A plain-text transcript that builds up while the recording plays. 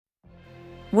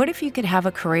What if you could have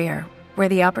a career where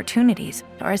the opportunities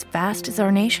are as vast as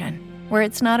our nation, where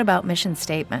it's not about mission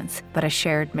statements, but a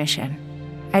shared mission?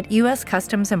 At U.S.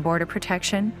 Customs and Border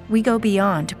Protection, we go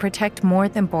beyond to protect more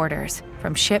than borders.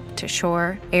 From ship to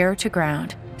shore, air to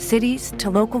ground, cities to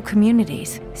local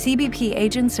communities, CBP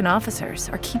agents and officers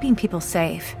are keeping people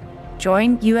safe.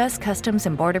 Join U.S. Customs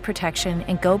and Border Protection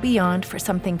and go beyond for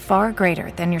something far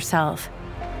greater than yourself.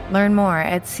 Learn more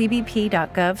at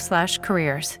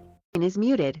cbp.gov/careers. Is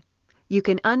muted. You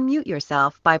can unmute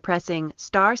yourself by pressing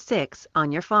 *6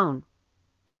 on your phone.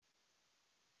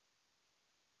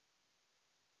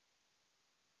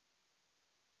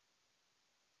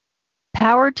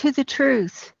 Power to the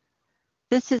truth.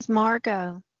 This is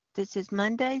Margo. This is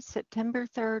Monday, September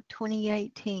 3rd,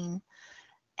 2018.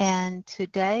 And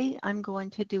today I'm going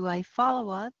to do a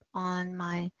follow-up on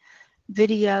my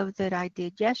video that I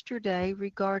did yesterday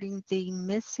regarding the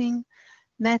missing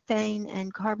methane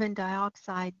and carbon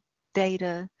dioxide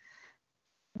data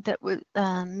that was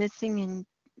missing in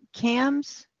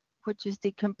CAMS, which is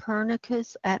the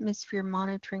Copernicus Atmosphere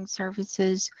Monitoring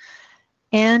Services,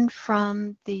 and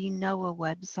from the NOAA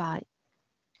website.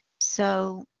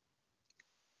 So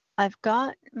I've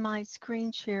got my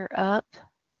screen share up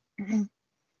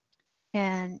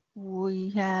and we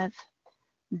have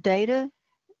data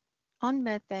on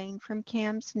methane from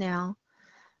CAMS now,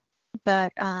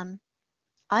 but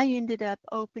I ended up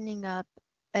opening up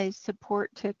a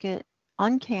support ticket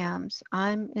on CAMS.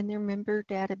 I'm in their member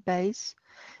database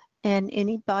and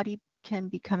anybody can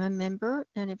become a member,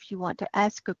 and if you want to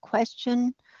ask a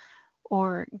question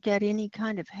or get any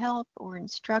kind of help or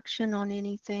instruction on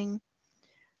anything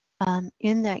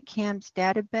in that CAMS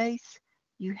database,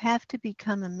 you have to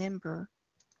become a member.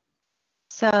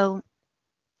 So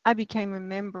I became a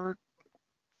member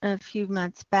a few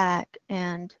months back,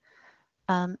 and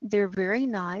they're very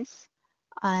nice,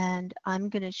 and I'm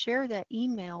going to share that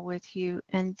email with you,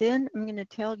 and then I'm going to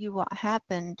tell you what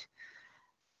happened,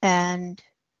 and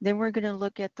then we're going to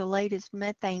look at the latest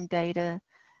methane data,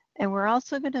 and we're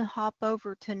also going to hop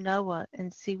over to NOAA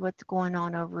and see what's going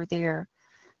on over there.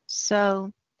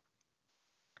 So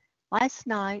last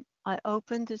night I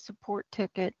opened the support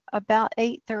ticket about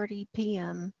 8:30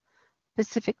 p.m.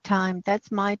 Pacific time.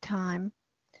 That's my time.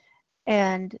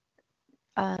 And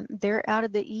they're out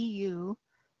of the EU.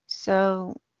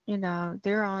 So,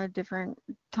 they're on a different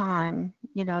time.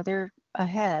 They're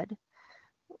ahead,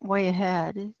 way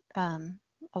ahead,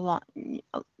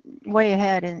 way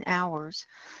ahead in hours.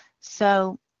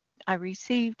 So I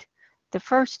received the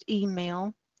first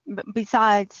email, but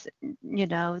besides,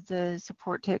 the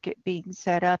support ticket being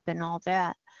set up and all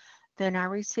that, then I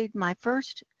received my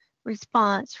first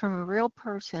response from a real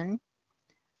person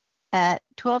at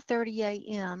 12:30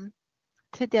 a.m.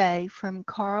 today from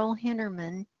Carl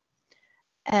Hennerman,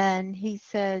 and he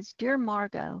says, "Dear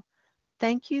Margo,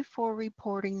 thank you for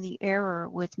reporting the error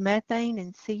with methane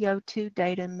and CO2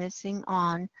 data missing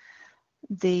on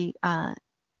the," and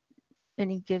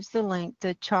he gives the link,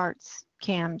 the charts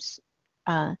CAMS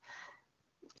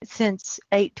since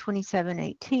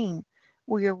 8/27/18.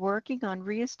 We are working on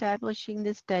reestablishing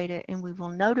this data and we will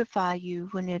notify you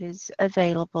when it is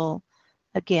available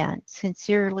again.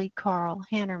 Sincerely, Carl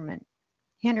Hennerman.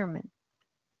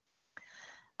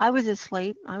 I was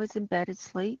asleep. I was in bed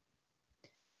asleep.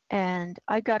 And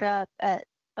I got up at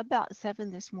about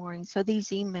 7 this morning. So these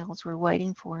emails were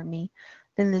waiting for me.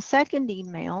 Then the second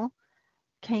email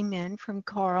came in from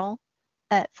Carl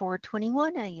at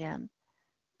 4:21 a.m.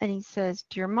 And he says,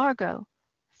 "Dear Margo,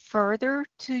 further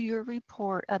to your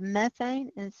report of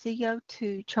methane and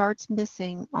CO2 charts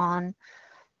missing on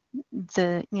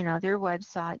the, their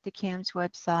website, the CAMS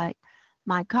website,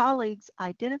 my colleagues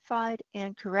identified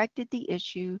and corrected the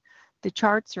issue. The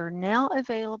charts are now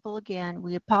available again.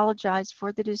 We apologize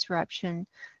for the disruption.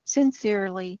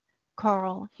 Sincerely,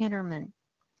 Carl Hennerman."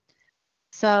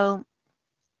 So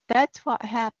that's what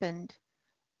happened.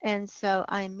 And so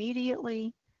I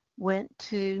immediately went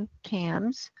to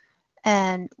CAMS,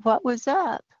 and what was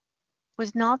up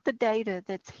was not the data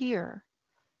that's here,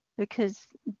 because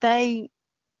they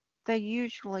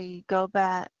usually go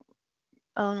back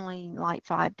only like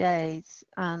 5 days.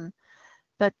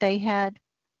 But they had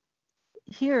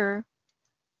here,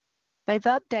 they've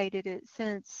updated it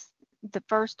since the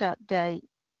first update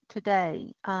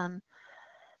today.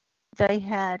 They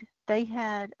had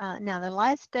now the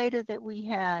last data that we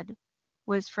had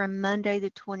was from Monday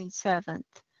the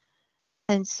 27th.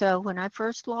 And so when I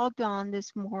first logged on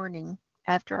this morning,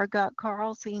 after I got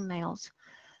Carl's emails,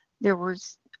 there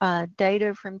was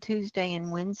data from Tuesday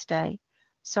and Wednesday.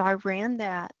 So I ran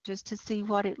that just to see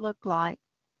what it looked like.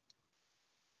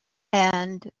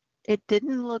 And It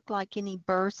didn't look like any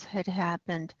bursts had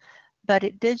happened, but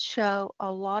it did show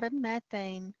a lot of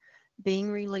methane being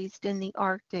released in the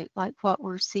Arctic, like what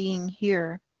we're seeing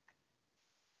here,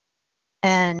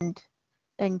 and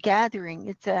gathering.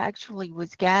 It actually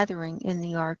was gathering in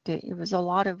the Arctic. It was a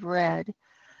lot of red.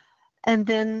 And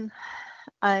then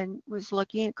I was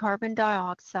looking at carbon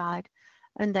dioxide,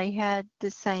 and they had the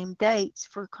same dates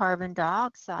for carbon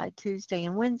dioxide, Tuesday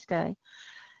and Wednesday.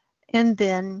 And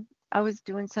then I was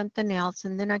doing something else,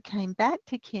 and then I came back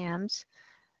to CAMS,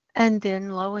 and then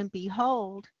lo and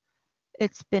behold,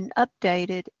 it's been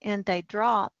updated and they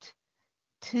dropped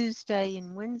Tuesday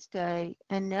and Wednesday,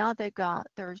 and now they got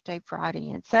Thursday,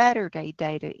 Friday, and Saturday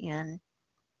data in.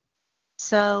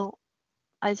 So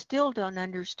I still don't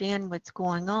understand what's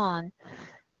going on,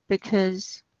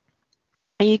 because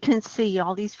you can see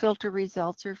all these filter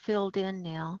results are filled in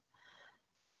now.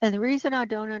 And the reason I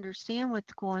don't understand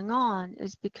what's going on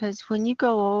is because when you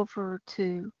go over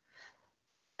to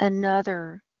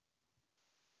another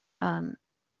um,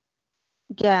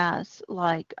 gas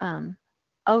like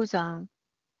ozone,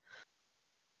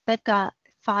 they've got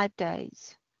 5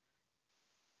 days.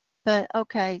 But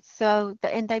okay, so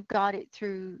and they've got it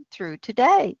through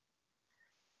today.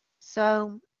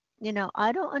 So,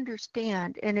 I don't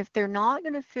understand. And if they're not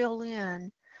going to fill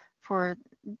in for,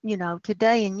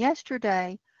 today and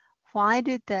yesterday, why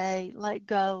did they let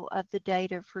go of the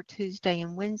data for Tuesday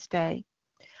and Wednesday?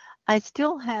 I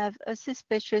still have a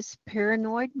suspicious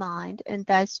paranoid mind, and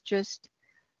that's just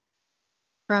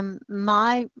from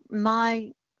my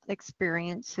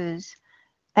experiences.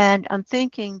 And I'm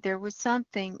thinking there was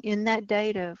something in that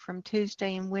data from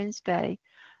Tuesday and Wednesday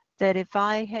that if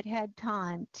I had had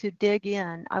time to dig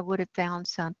in, I would have found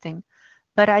something.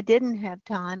 But I didn't have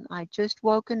time. I just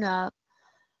woken up,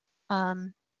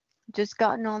 um, just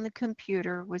gotten on the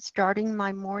computer, was starting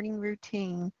my morning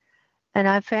routine, and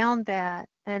I found that,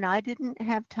 and I didn't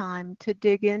have time to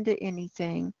dig into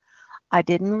anything. I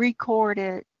didn't record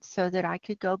it so that I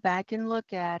could go back and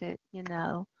look at it.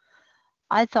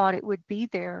 I thought it would be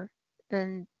there,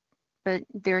 and but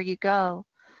there you go.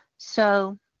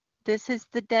 So this is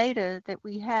the data that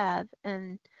we have,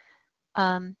 and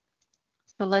um,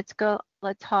 so let's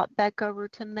hop back over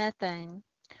to methane,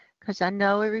 because I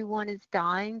know everyone is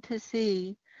dying to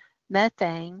see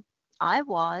methane. I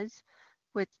was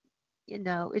with,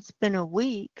 it's been a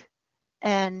week,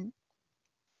 and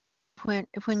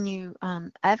when you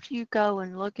after you go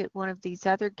and look at one of these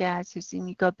other gases and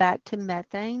you go back to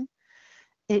methane,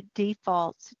 it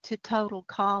defaults to total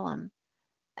column.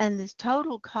 And this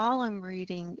total column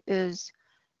reading is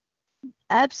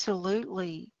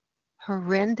absolutely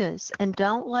horrendous. And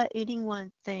don't let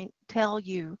anyone tell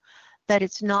you that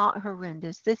it's not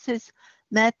horrendous. This is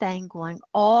methane going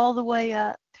all the way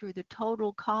up through the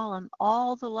total column,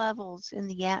 all the levels in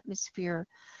the atmosphere.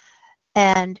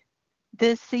 And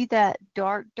see that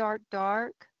dark, dark,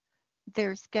 dark?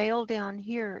 Their scale down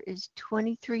here is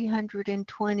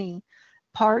 2,320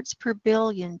 parts per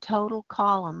billion total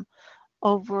column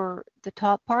over the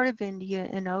top part of India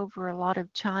and over a lot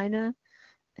of China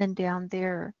and down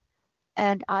there.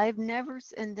 And I've never,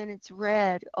 and then it's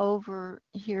red over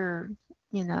here,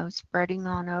 spreading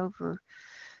on over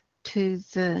to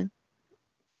the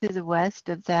west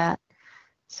of that,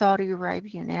 Saudi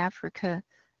Arabia and Africa.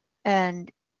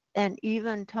 And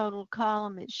even total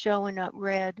column is showing up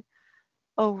red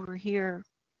over here,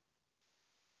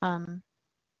 um,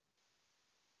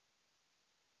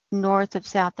 north of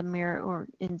South America, or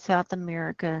in South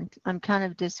America. I'm kind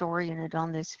of disoriented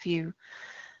on this view,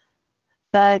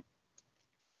 but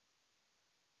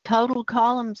total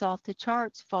columns off the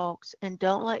charts, folks, and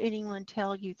don't let anyone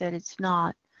tell you that it's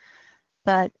not.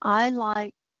 But I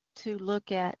like to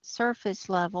look at surface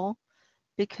level,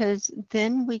 because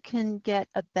then we can get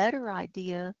a better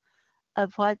idea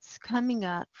of what's coming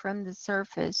up from the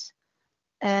surface.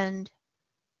 And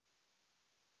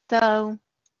so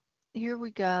here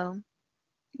we go.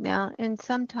 Now, and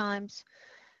sometimes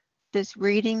this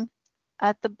reading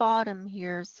at the bottom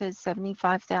here says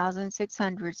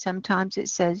 75,600. Sometimes it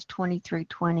says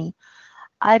 2320.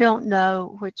 I don't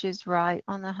know which is right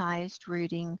on the highest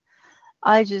reading.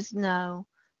 I just know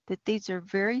that these are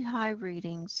very high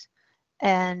readings,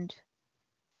 and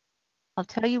I'll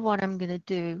tell you what I'm going to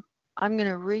do. I'm going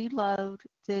to reload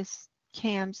this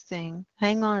CAMS thing.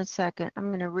 Hang on a second. I'm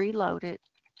going to reload it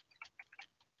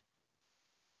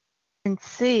and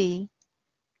see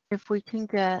if we can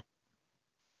get.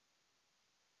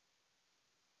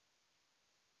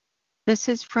 This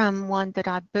is from one that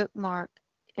I bookmarked,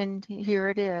 and here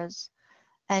it is.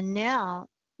 And now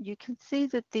you can see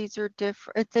that these are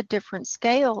different. It's a different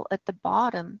scale at the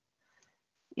bottom.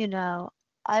 You know,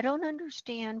 I don't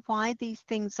understand why these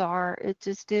things are. It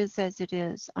just is as it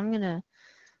is. I'm going to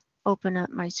open up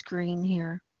my screen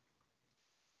here.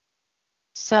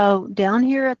 So down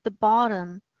here at the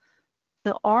bottom,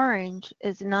 the orange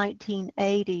is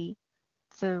 1980.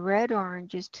 The red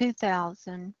orange is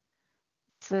 2000.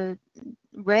 The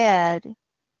red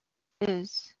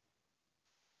is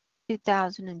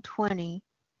 2020.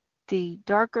 The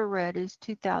darker red is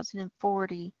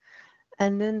 2040.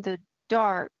 And then the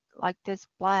dark, like this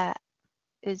black,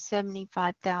 is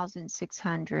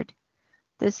 75,600.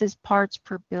 This is parts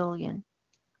per billion.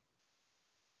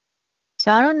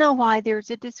 So I don't know why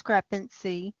there's a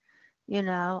discrepancy.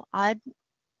 I'm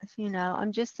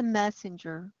just the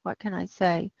messenger. What can I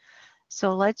say?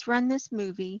 So let's run this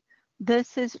movie.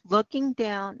 This is looking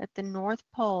down at the North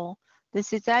Pole.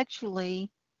 This is actually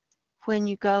when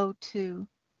you go to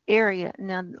area.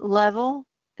 Now, level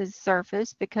is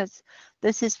surface because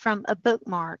this is from a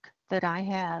bookmark that I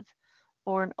have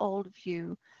or an old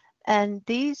view. And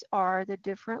these are the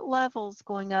different levels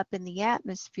going up in the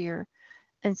atmosphere.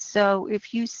 And so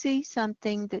if you see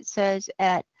something that says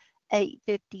at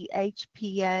 850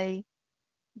 HPA,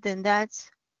 then that's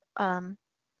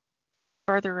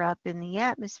further up in the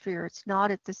atmosphere. It's not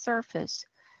at the surface.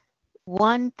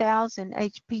 1,000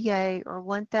 HPA or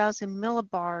 1,000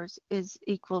 millibars is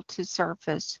equal to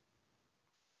surface.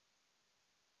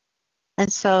 And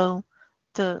so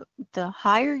the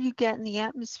higher you get in the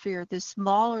atmosphere, the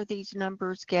smaller these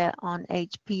numbers get on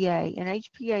HPA. And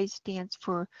HPA stands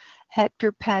for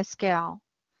hectopascal.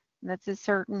 That's a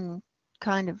certain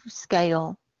kind of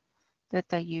scale that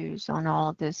they use on all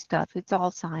of this stuff. It's all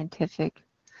scientific.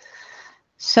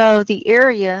 So the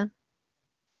area,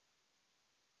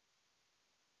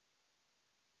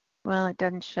 well, it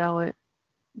doesn't show it.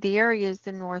 The area is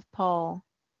the North Pole.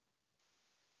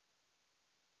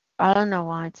 I don't know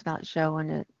why it's not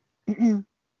showing it.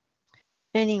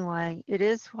 Anyway, it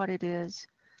is what it is.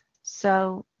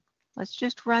 So let's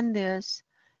just run this.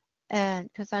 And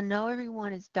because I know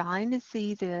everyone is dying to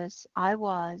see this, I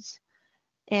was.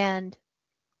 And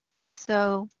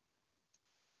so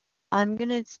I'm going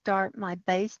to start my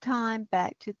base time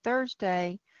back to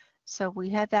Thursday. So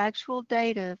we have actual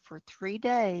data for 3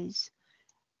 days.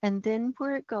 And then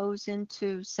where it goes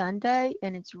into Sunday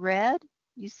and it's red,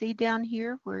 you see down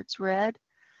here where it's red,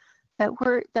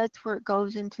 that's where it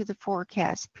goes into the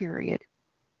forecast period.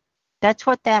 That's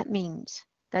what that means.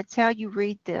 That's how you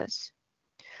read this.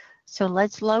 So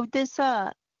let's load this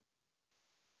up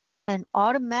and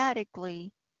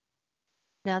automatically,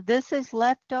 now this is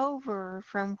left over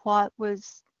from what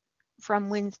was from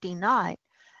Wednesday night.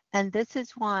 And this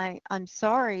is why I'm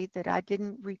sorry that I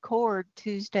didn't record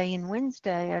Tuesday and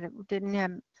Wednesday.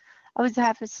 I was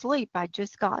half asleep. I'd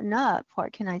just gotten up.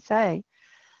 What can I say?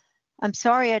 I'm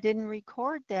sorry I didn't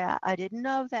record that. I didn't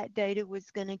know that data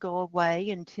was going to go away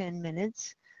in 10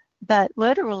 minutes, but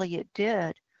literally it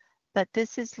did. But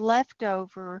this is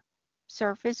leftover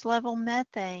surface level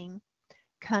methane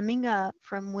coming up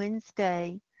from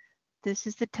Wednesday. This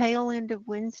is the tail end of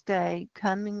Wednesday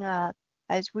coming up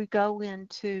as we go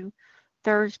into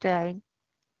Thursday.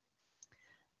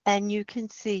 And you can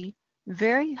see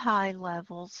very high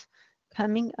levels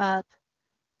coming up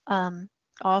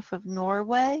off of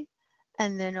Norway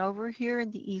and then over here in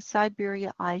the East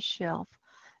Siberia ice shelf.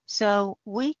 So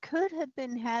we could have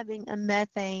been having a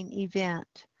methane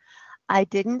event. I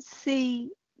didn't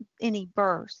see any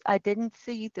bursts. I didn't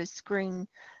see the screen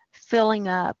filling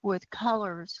up with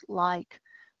colors like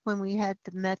when we had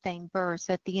the methane burst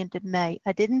at the end of May.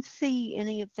 I didn't see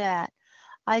any of that.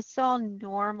 I saw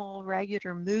normal,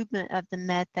 regular movement of the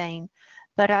methane,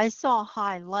 but I saw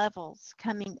high levels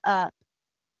coming up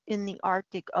in the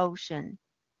Arctic Ocean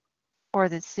or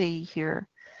the sea here.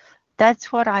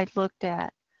 That's what I looked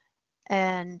at.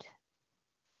 And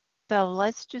so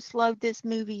let's just load this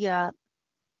movie up.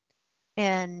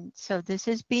 And so this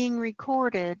is being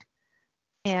recorded.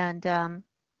 And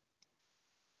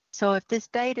so if this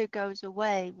data goes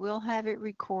away, we'll have it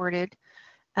recorded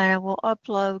and I will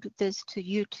upload this to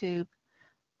YouTube.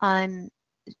 I'm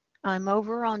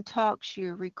over on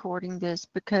TalkShoe recording this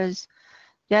because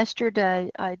yesterday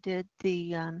I did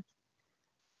the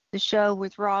show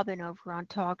with Robin over on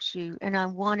TalkShoe, and I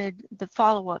wanted the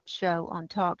follow-up show on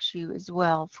TalkShoe as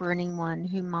well for anyone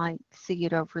who might see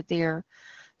it over there.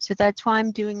 So that's why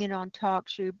I'm doing it on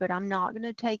TalkShoe, but I'm not going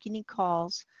to take any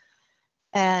calls.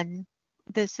 And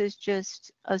this is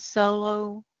just a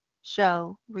solo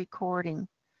show recording.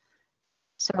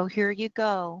 So here you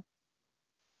go.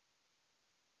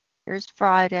 Here's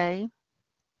Friday.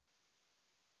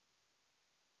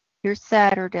 Here's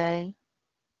Saturday.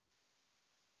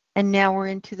 And now we're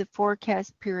into the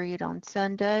forecast period on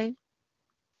Sunday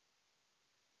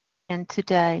and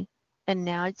today. And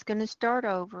now it's going to start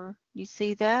over. You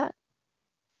see that?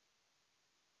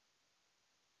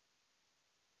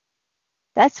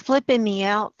 That's flipping me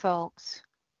out, folks.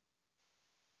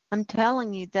 I'm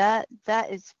telling you that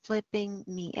is flipping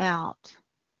me out.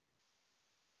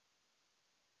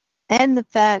 And the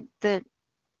fact that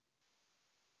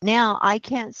now I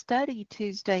can't study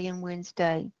Tuesday and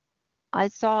Wednesday. I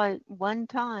saw it one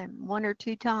or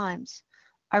two times.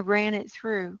 I ran it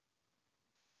through.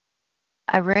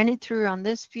 I ran it through on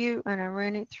this view and I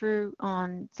ran it through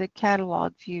on the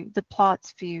catalog view, the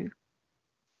plots view.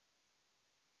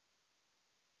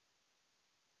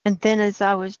 And then as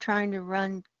I was trying to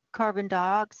run carbon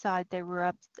dioxide, they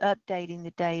were updating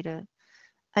the data.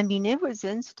 I mean, it was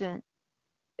instant.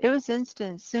 It was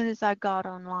instant. As soon as I got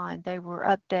online, they were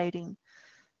updating.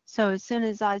 So as soon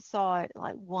as I saw it,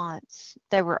 like once,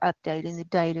 they were updating the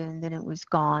data and then it was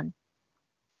gone.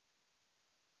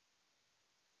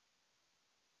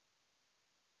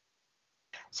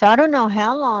 So I don't know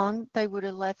how long they would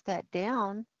have left that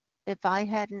down if I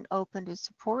hadn't opened a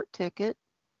support ticket.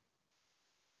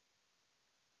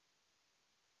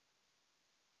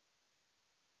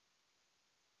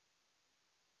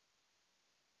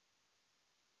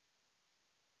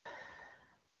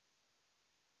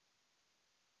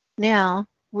 Now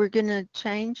we're going to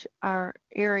change our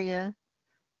area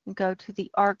and go to the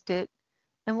Arctic,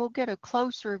 and we'll get a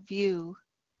closer view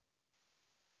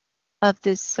of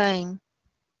the same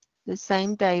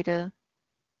data.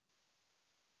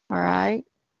 All right.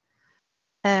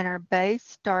 And our base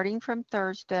starting from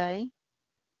Thursday.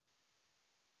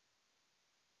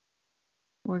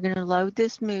 We're going to load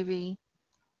this movie.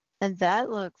 And that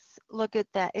look at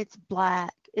that. It's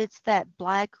black. It's that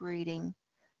black reading.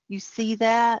 You see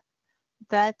that?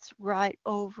 That's right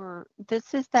over.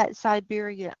 This is that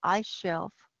Siberia ice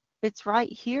shelf. It's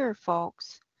right here,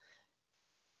 folks.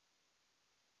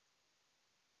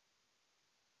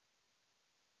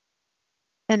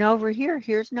 And over here,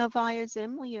 here's Novaya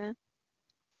Zemlya.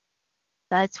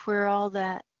 That's where all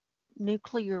that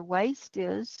nuclear waste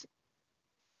is.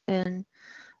 And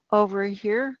over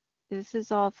here, this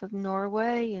is off of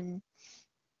Norway and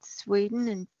Sweden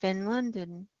and Finland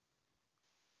and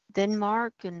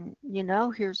Denmark. And,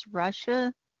 here's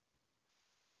Russia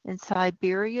and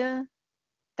Siberia.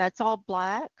 That's all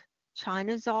black.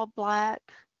 China's all black.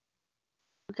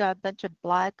 We got a bunch of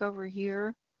black over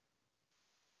here.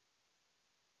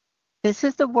 This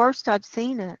is the worst I've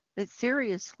seen it. It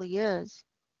seriously is.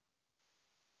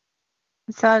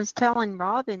 So I was telling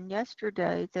Robin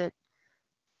yesterday that,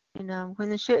 when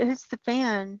the shit hits the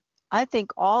fan, I think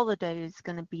all the data is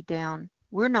going to be down.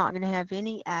 We're not going to have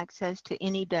any access to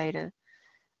any data,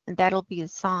 and that'll be a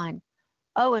sign.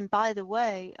 Oh, and by the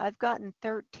way, I've gotten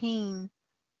 13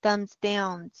 thumbs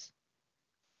downs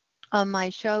on my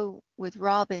show with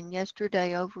Robin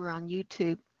yesterday over on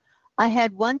YouTube. I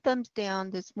had one thumbs down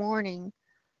this morning,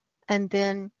 and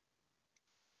then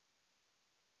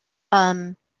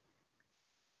um,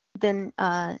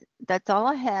 that's all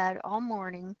I had all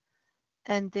morning.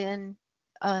 And then,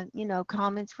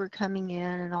 comments were coming in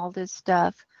and all this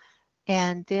stuff.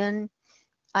 And then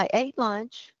I ate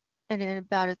lunch, and in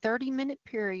about a 30-minute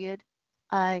period,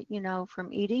 from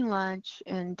eating lunch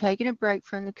and taking a break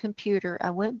from the computer, I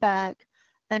went back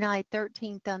and I had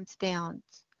 13 thumbs downs.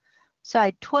 So I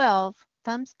had 12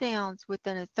 thumbs downs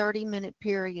within a 30-minute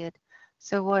period.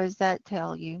 So what does that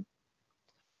tell you?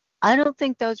 I don't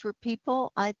think those were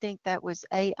people. I think that was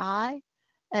AI.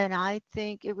 And I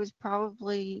think it was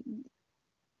probably,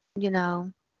 you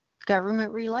know,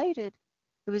 government related.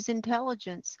 It was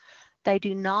intelligence. They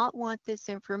do not want this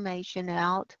information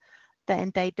out,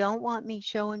 and they don't want me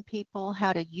showing people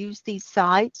how to use these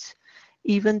sites,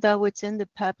 even though it's in the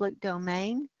public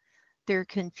domain. They're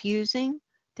confusing,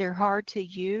 they're hard to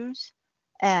use,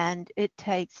 and it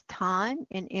takes time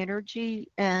and energy,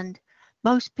 and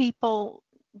most people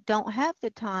don't have the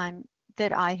time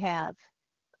that I have.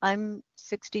 I'm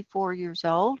 64 years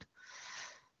old.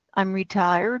 I'm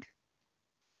retired.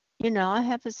 I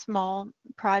have a small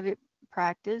private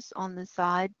practice on the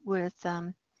side with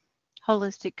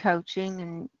holistic coaching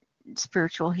and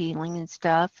spiritual healing and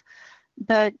stuff.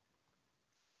 But,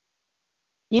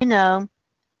 you know,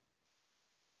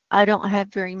 I don't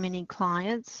have very many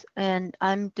clients, and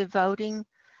I'm devoting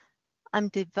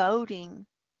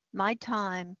my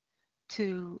time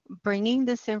to bringing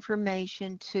this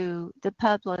information to the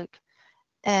public,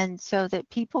 and so that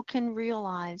people can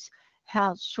realize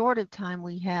how short of time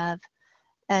we have,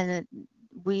 and that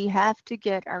we have to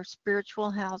get our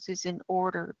spiritual houses in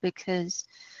order, because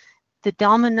The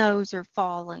dominoes are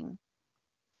falling.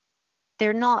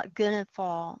 They're not going to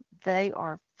fall. They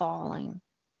are falling.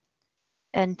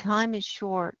 And time is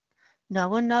short. No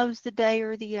one knows the day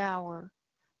or the hour,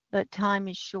 but time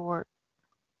is short.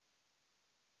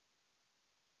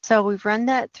 So we've run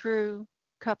that through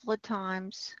a couple of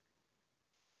times.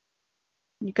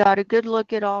 You got a good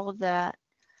look at all of that.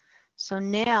 So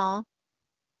now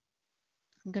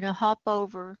I'm going to hop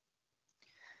over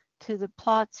to the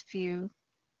plots view.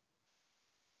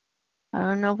 I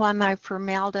don't know why my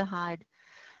formaldehyde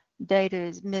data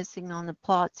is missing on the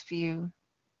plots view.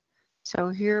 So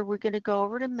here we're going to go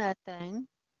over to methane.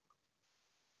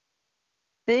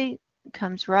 See, it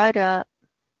comes right up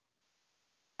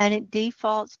and it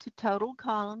defaults to total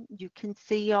column. You can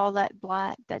see all that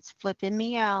black that's flipping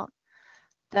me out.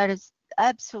 That is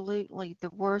absolutely the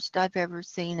worst I've ever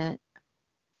seen it.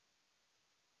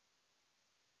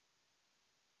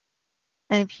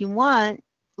 And if you want,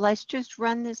 let's just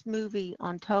run this movie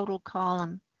on total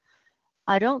column.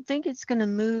 I don't think it's going to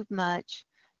move much.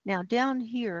 Now down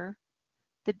here,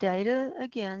 the data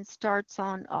again starts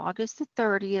on August the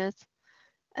 30th,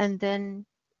 and then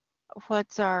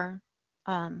what's our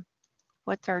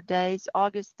days?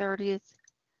 August 30th.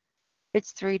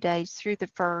 It's 3 days through the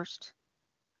 1st.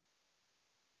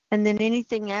 And then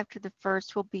anything after the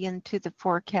 1st will be into the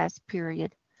forecast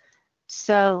period.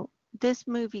 So this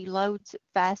movie loads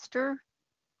faster,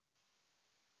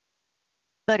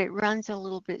 but it runs a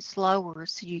little bit slower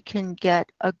so you can get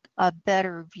a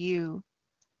better view.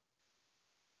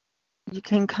 You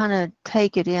can kind of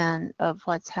take it in of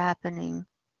what's happening.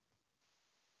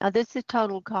 Now this is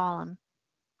total column.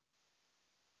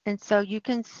 And so you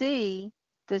can see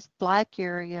this black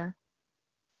area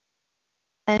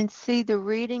and see the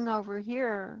reading over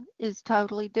here is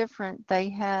totally different. They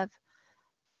have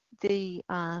the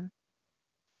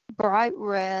bright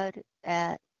red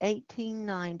at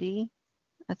 1890,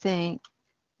 I think,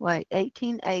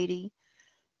 1880,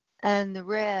 and the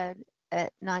red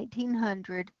at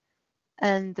 1900,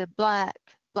 and the black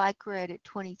red at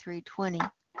 2320.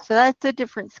 So that's a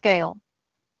different scale.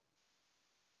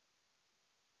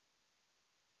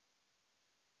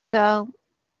 So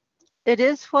it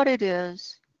is what it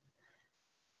is.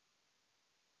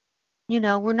 You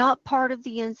know, we're not part of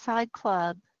the inside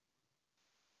club.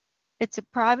 It's a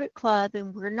private club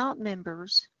and we're not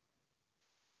members.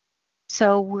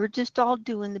 So we're just all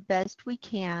doing the best we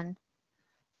can.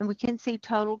 And we can see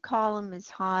total column is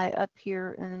high up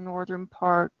here in the northern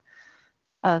part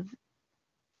of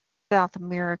South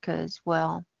America as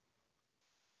well.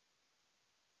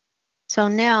 So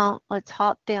now let's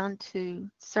hop down to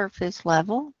surface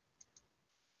level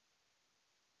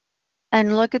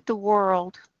and look at the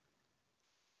world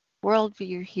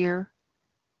view here.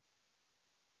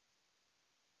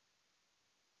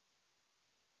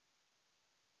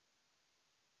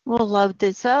 We'll load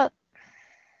this up.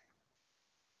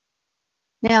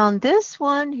 Now on this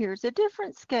one, here's a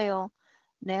different scale.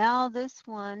 Now this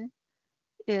one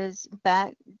is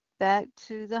back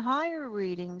to the higher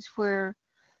readings where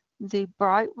the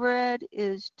bright red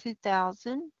is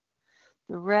 2000,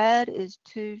 the red is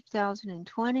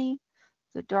 2020,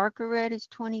 the darker red is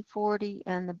 2040,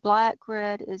 and the black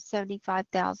red is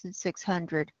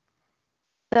 75,600.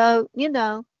 So, you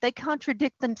know, they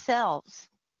contradict themselves.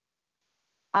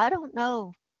 I don't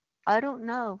know. I don't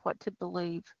know what to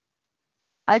believe.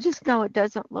 I just know it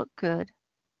doesn't look good.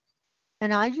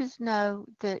 And I just know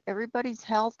that everybody's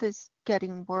health is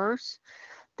getting worse.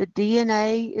 The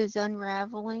DNA is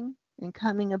unraveling and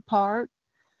coming apart.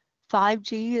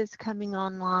 5G is coming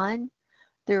online.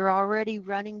 They're already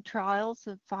running trials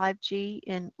of 5G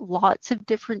in lots of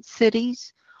different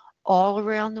cities all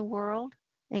around the world,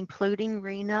 including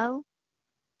Reno.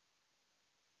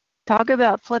 Talk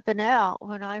about flipping out.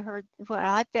 When I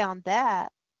found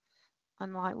that,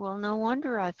 I'm like, well, no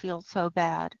wonder I feel so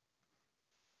bad.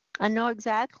 I know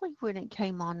exactly when it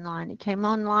came online. It came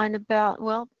online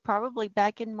probably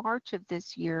back in March of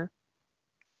this year.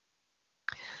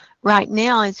 Right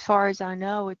now, as far as I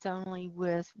know, it's only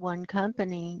with one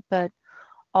company, but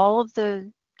all of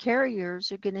the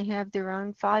carriers are going to have their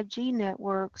own 5G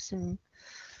networks, and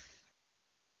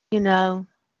you know,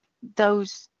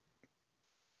 those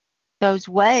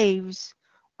waves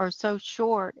are so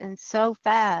short and so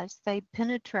fast, they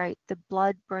penetrate the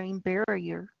blood-brain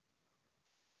barrier.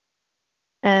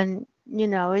 And, you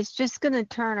know, it's just going to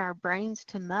turn our brains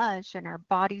to mush and our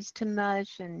bodies to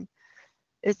mush. And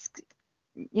it's,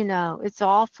 you know, it's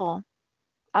awful.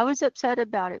 I was upset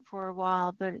about it for a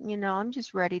while, but, you know, I'm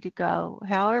just ready to go.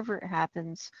 However it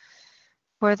happens,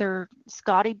 whether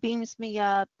Scotty beams me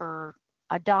up or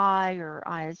I die or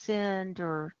I ascend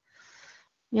or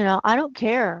I don't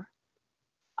care.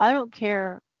 I don't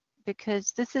care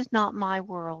because this is not my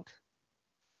world.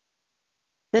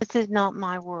 This is not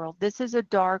my world. This is a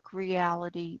dark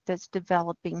reality that's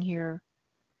developing here.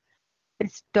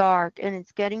 It's dark and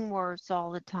it's getting worse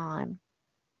all the time.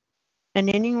 And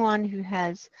anyone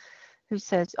who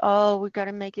says, "Oh, we got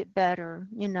to make it better,"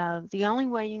 the only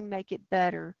way you can make it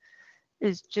better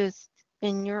is just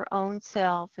in your own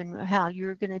self and how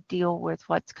you're going to deal with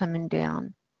what's coming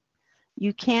down.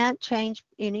 You can't change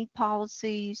any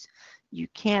policies. You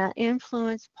can't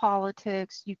influence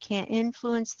politics. You can't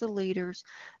influence the leaders.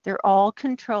 They're all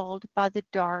controlled by the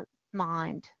dark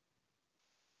mind.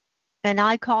 And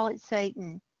I call it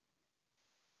Satan.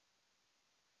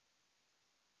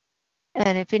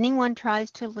 And if anyone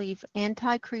tries to leave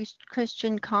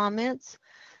anti-Christian comments,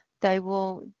 they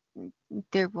will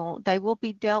they will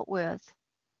be dealt with.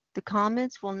 The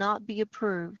comments will not be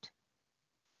approved,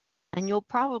 and you'll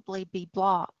probably be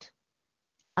blocked.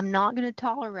 I'm not going to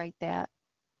tolerate that.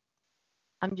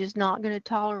 I'm just not going to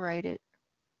tolerate it.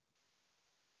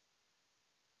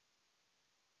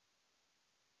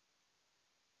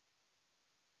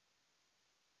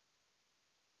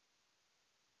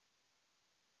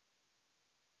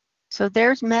 So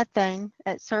there's methane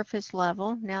at surface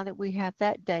level now that we have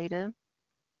that data.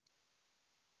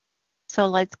 So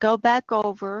let's go back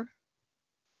over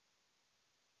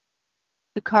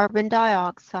the carbon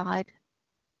dioxide.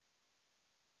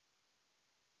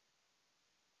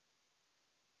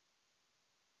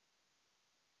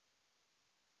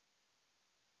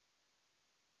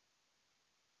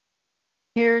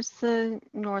 Here's the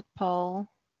North Pole.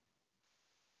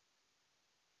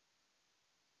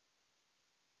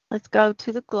 Let's go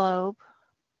to the globe.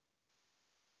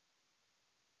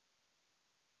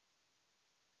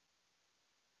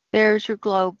 There's your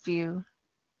globe view.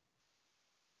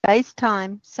 Base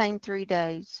time, same 3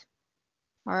 days.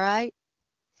 All right?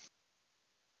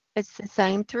 It's the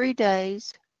same 3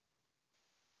 days.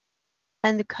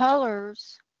 And the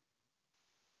colors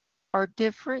are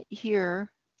different here.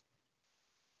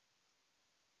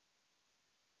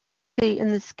 See,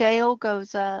 and the scale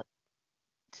goes up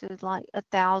to like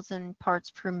 1,000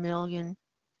 parts per million.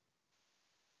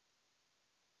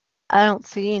 I don't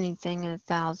see anything in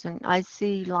 1,000. I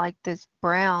see like this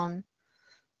brown,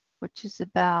 which is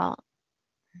about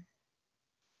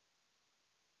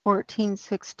 14,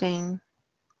 16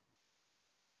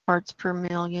 parts per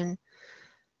million.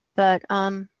 But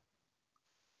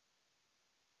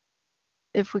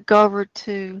if we go over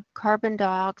to carbon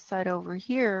dioxide over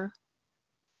here,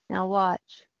 now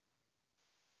watch.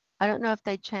 I don't know if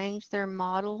they changed their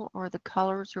model or the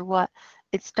colors or what.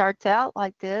 It starts out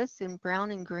like this in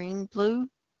brown and green, blue,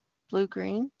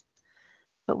 green.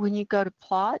 But when you go to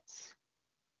plots,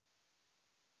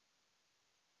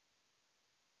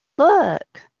 look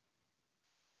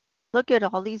at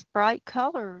all these bright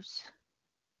colors.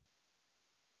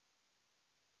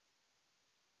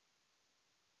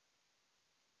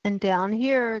 And down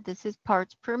here, this is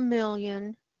parts per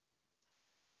million.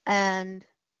 And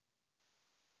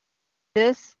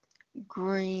this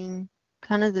green,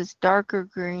 kind of this darker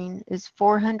green, is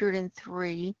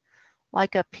 403,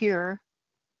 like up here.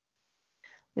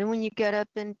 Then when you get up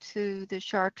into the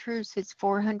chartreuse, it's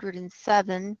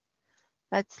 407.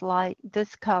 That's like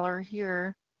this color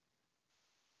here.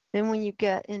 Then when you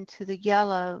get into the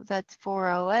yellow, that's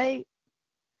 408.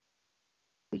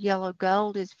 The yellow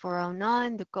gold is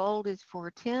 409. The gold is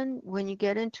 410. When you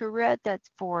get into red, that's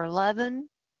 411.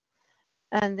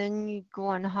 And then you go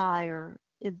on higher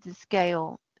in the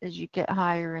scale as you get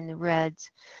higher in the reds.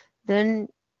 Then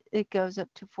it goes up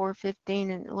to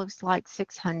 415 and it looks like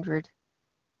 600.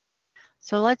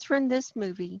 So let's run this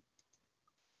movie.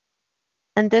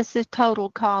 And this is total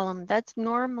column. That's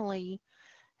normally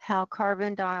how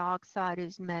carbon dioxide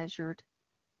is measured.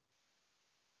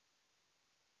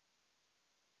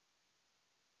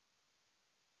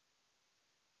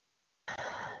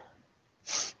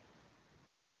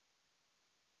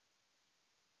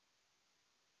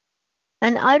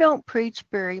 And I don't preach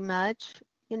very much.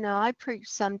 I preach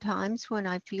sometimes when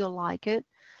I feel like it.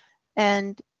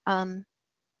 And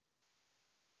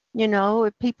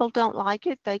if people don't like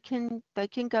it, they can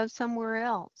go somewhere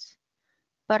else.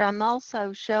 But I'm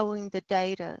also showing the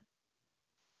data.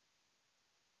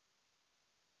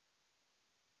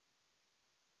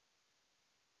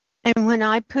 And when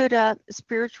I put up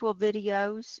spiritual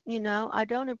videos, I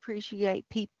don't appreciate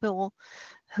people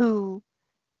who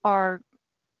are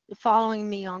following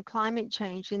me on climate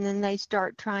change and then they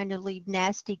start trying to leave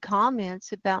nasty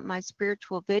comments about my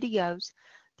spiritual videos.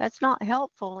 That's not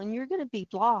helpful and you're going to be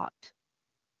blocked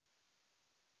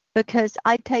because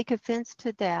I take offense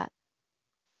to that.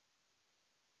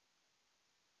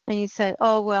 And you say,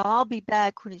 oh, well, I'll be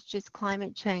back when it's just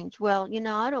climate change. Well,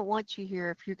 I don't want you here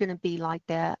if you're going to be like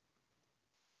that.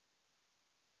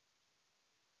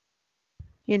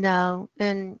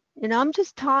 And I'm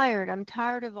just tired. I'm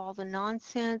tired of all the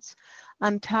nonsense.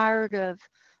 I'm tired of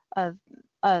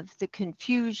the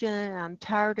confusion. I'm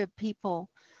tired of people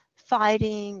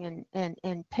fighting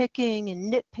and picking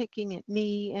and nitpicking at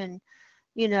me. And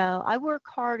I work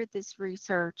hard at this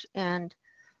research, and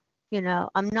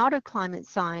I'm not a climate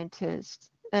scientist.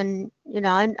 And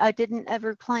I didn't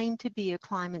ever claim to be a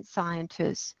climate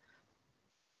scientist.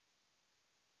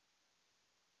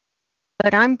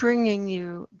 But I'm bringing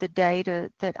you the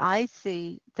data that I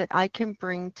see that I can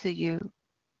bring to you.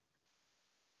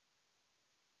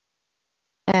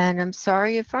 And I'm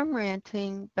sorry if I'm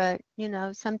ranting, but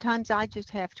sometimes I just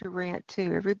have to rant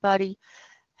too. Everybody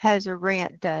has a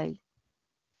rant day.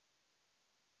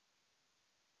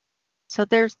 So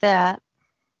there's that.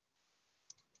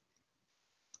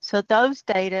 So those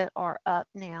data are up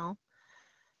now.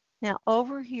 Now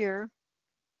over here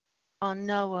on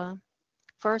NOAA,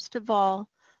 first of all,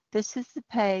 this is the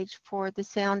page for the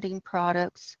sounding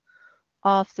products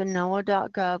off the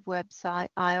NOAA.gov website.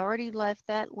 I already left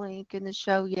that link in the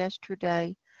show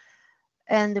yesterday.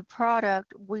 And the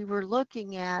product we were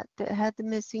looking at that had the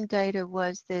missing data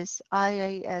was this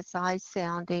IASI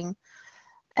sounding,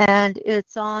 and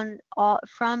it's on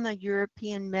from a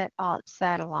European Met-Op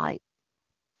satellite.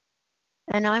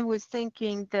 And I was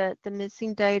thinking that the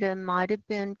missing data might have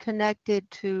been connected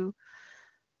to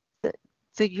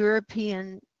the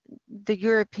European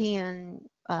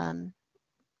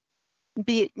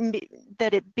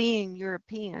that it being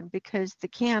European, because the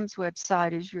CAMS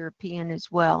website is European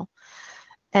as well.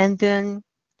 And then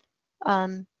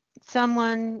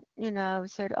someone,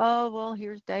 said, oh, well,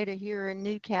 here's data here in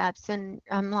NewCaps. And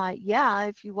I'm like, yeah,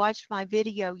 if you watched my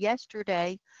video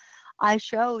yesterday, I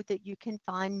showed that you can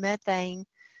find methane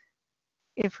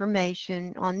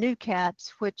information on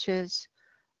NewCaps, which is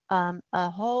a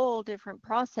whole different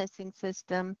processing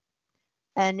system,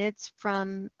 and it's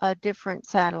from a different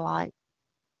satellite.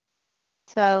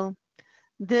 So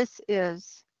this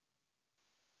is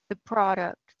the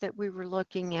product that we were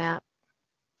looking at.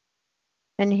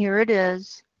 And here it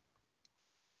is.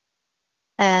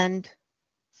 And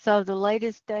so the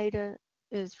latest data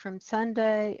is from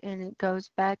Sunday, and it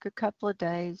goes back a couple of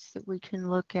days that we can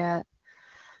look at.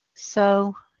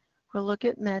 So we'll look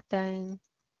at methane.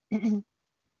 And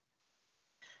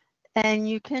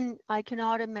I can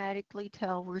automatically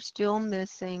tell we're still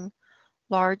missing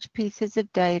large pieces of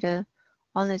data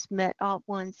on this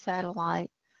METOP1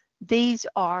 satellite. These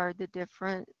are the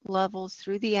different levels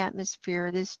through the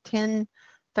atmosphere. This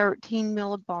 1013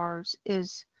 millibars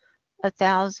is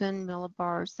 1,000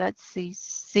 millibars. That's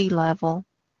sea level.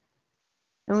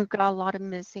 And we've got a lot of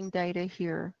missing data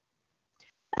here.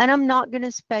 And I'm not going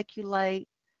to speculate.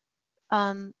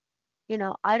 I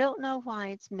don't know why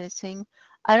it's missing.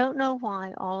 I don't know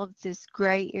why all of this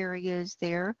gray area is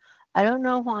there. I don't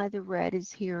know why the red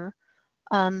is here.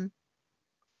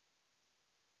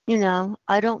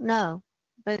 I don't know,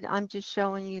 but I'm just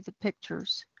showing you the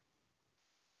pictures.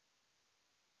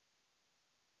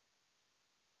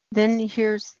 Then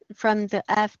here's from the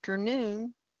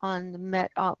afternoon on the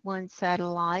METOP1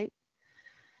 satellite,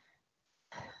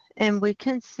 and we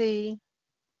can see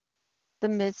the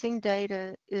missing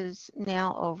data is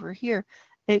now over here.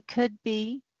 It could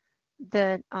be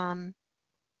that, the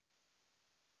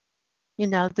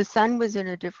sun was in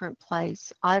a different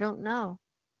place. I don't know.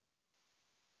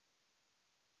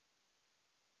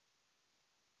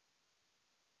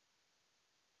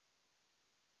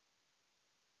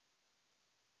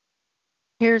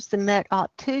 Here's the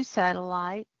METOP2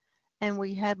 satellite, and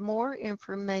we have more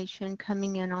information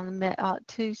coming in on the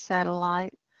METOP2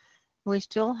 satellite. We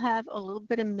still have a little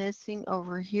bit of missing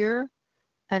over here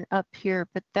and up here,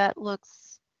 but that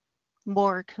looks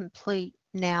more complete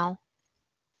now.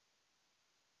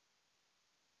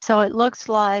 So it looks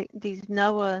like the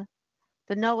NOAA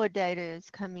data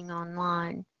is coming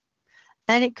online.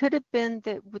 And it could have been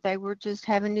that they were just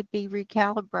having to be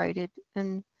recalibrated.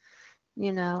 And,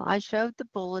 I showed the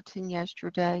bulletin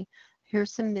yesterday.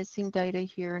 Here's some missing data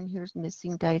here, and here's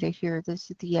missing data here. This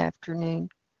is the afternoon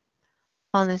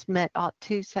on this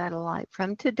METOP2 satellite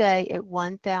from today at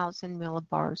 1,000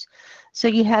 millibars. So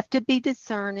you have to be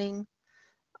discerning.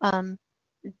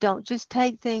 Don't just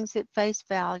take things at face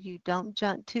value. Don't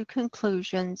jump to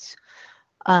conclusions.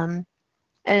 And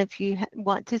if you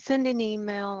want to send an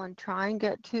email and try and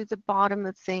get to the bottom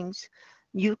of things,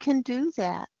 you can do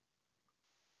that.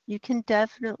 You can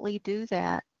definitely do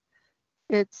that.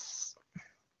 This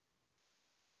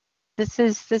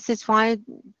is why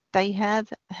they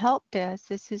have help desk.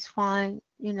 This is why,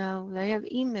 they have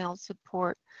email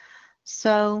support.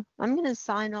 So I'm going to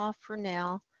sign off for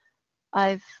now.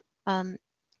 I've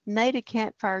made a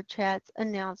Campfire Chats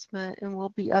announcement and we'll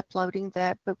be uploading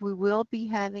that, but we will be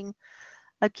having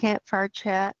a Campfire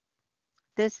Chat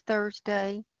this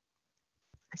Thursday,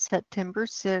 September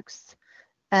 6th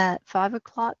at 5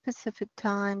 o'clock Pacific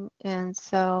time. And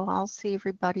so I'll see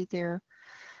everybody there.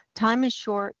 Time is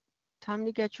short. Time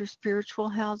to get your spiritual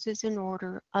houses in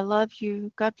order. I love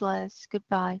you. God bless.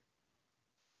 Goodbye.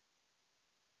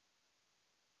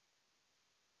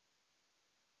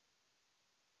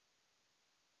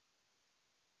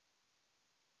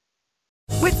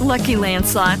 With Lucky Land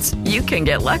Slots, you can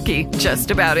get lucky just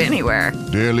about anywhere.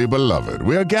 Dearly beloved,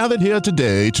 we are gathered here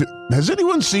today to... Has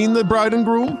anyone seen the bride and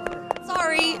groom?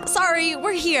 Sorry,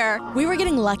 we're here. We were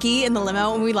getting lucky in the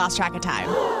limo and we lost track of time.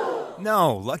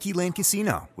 No, Lucky Land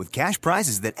Casino, with cash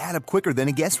prizes that add up quicker than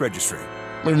a guest registry.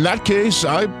 In that case,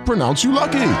 I pronounce you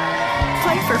lucky.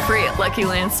 Play for free at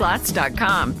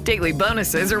LuckyLandSlots.com. Daily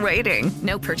bonuses are waiting.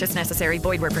 No purchase necessary.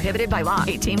 Void where prohibited by law.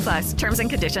 18+. Terms and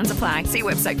conditions apply. See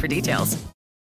website for details.